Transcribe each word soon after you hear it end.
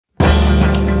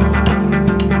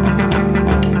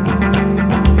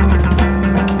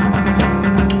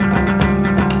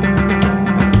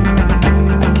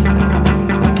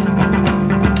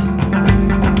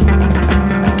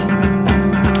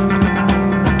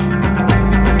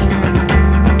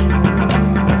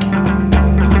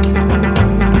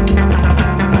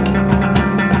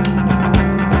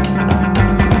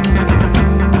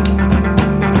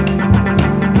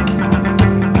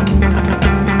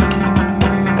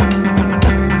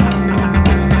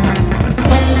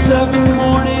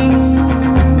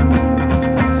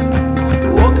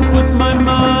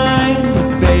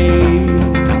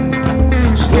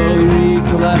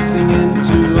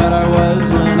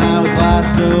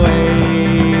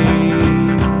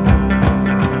away.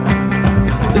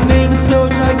 The name is so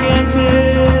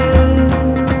gigantic,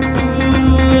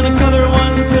 and a color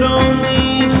one could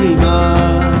only dream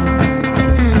of.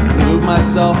 Move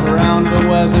myself around, but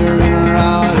whether in or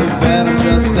out of bed, I'm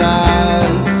just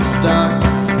as stuck.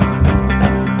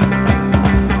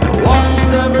 Walking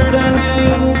severed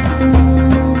endings,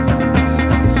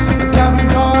 a cabin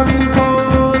carved in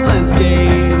cold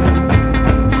landscape.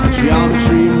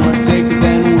 Geometry more sacred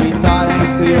than we thought,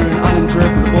 hangs clear and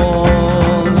uninterpretable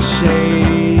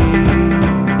shapes.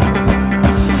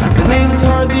 The name is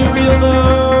hardly real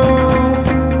though,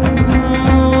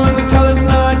 and the color's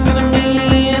not gonna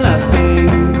mean a thing.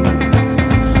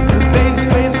 Face to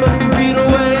face but from feet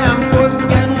away, I'm forced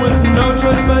again with no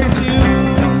choice but to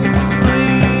sleep.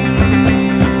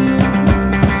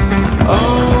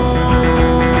 Oh,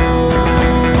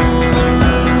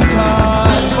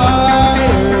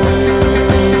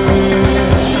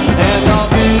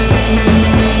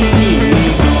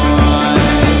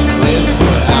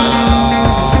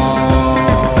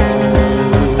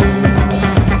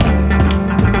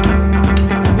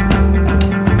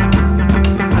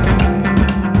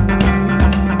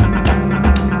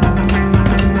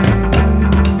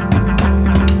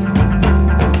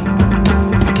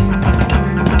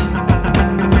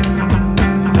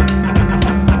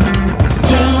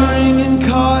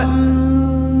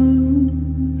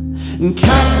 and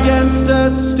cast against a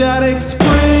static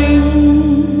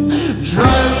spring.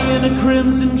 Dry me in a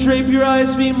crimson drape, your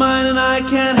eyes meet mine, and I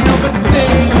can't help but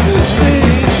sing,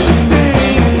 sing,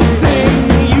 sing, sing.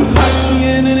 You hush me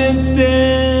in an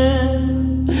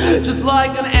instant, just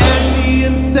like an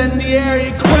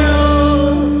anti-incendiary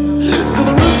quilt. Still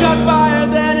the room caught fire,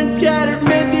 then and scattered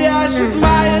mid the ashes.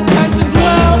 My intentions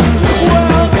well,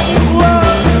 well, well.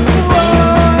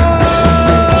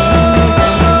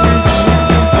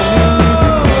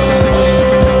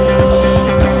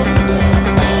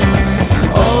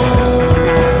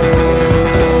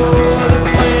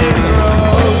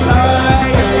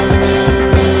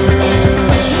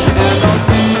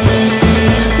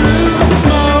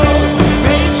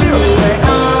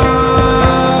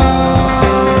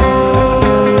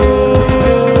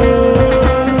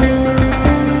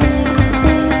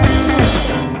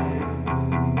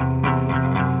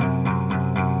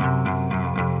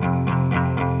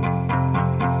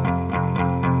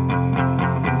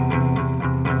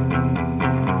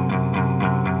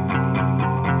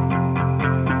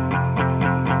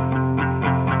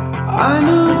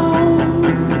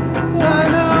 I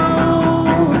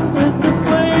know that the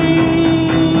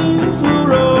flames will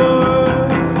roar,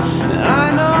 and I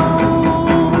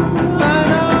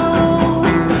know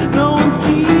no one's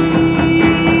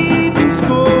keeping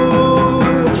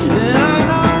score, and I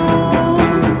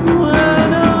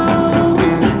know,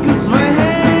 'cause my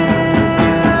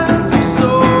hands are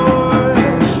sore,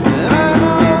 and I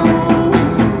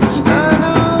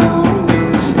know,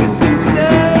 it's been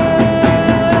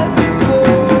said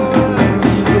before.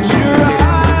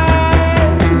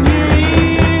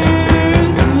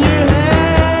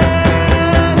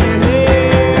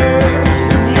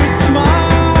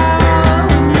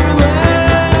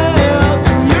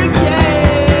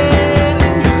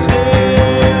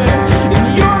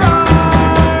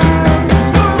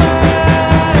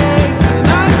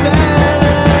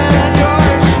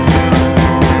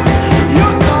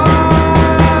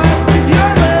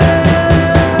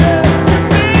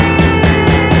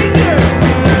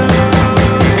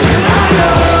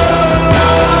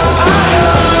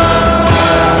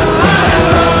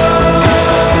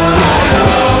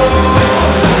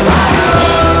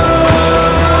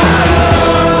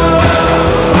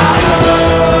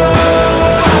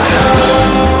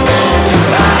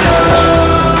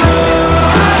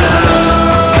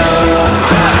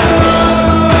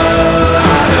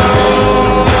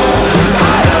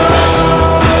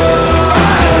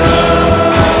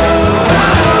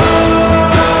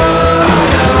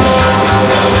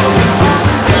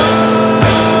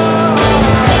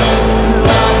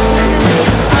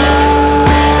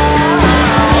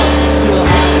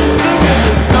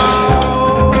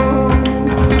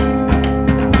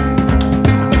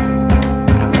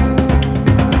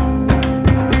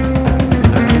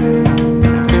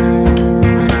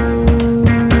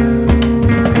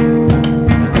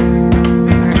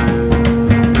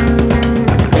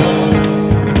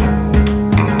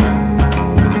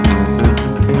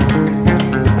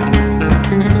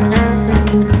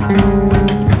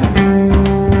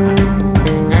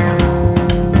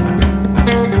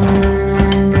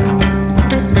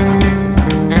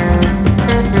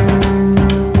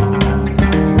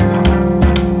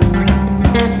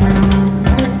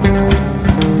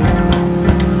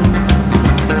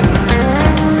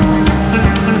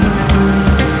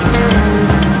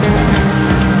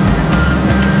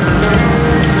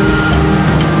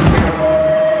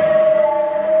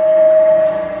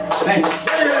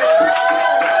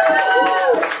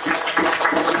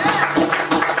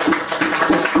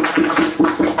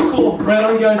 Right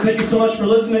on, guys. Thank you so much for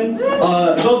listening.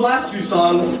 Those last two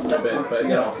songs. But you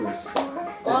know.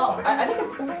 Well, I think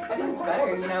it's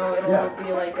better. You know, it'll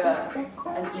be like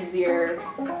an easier.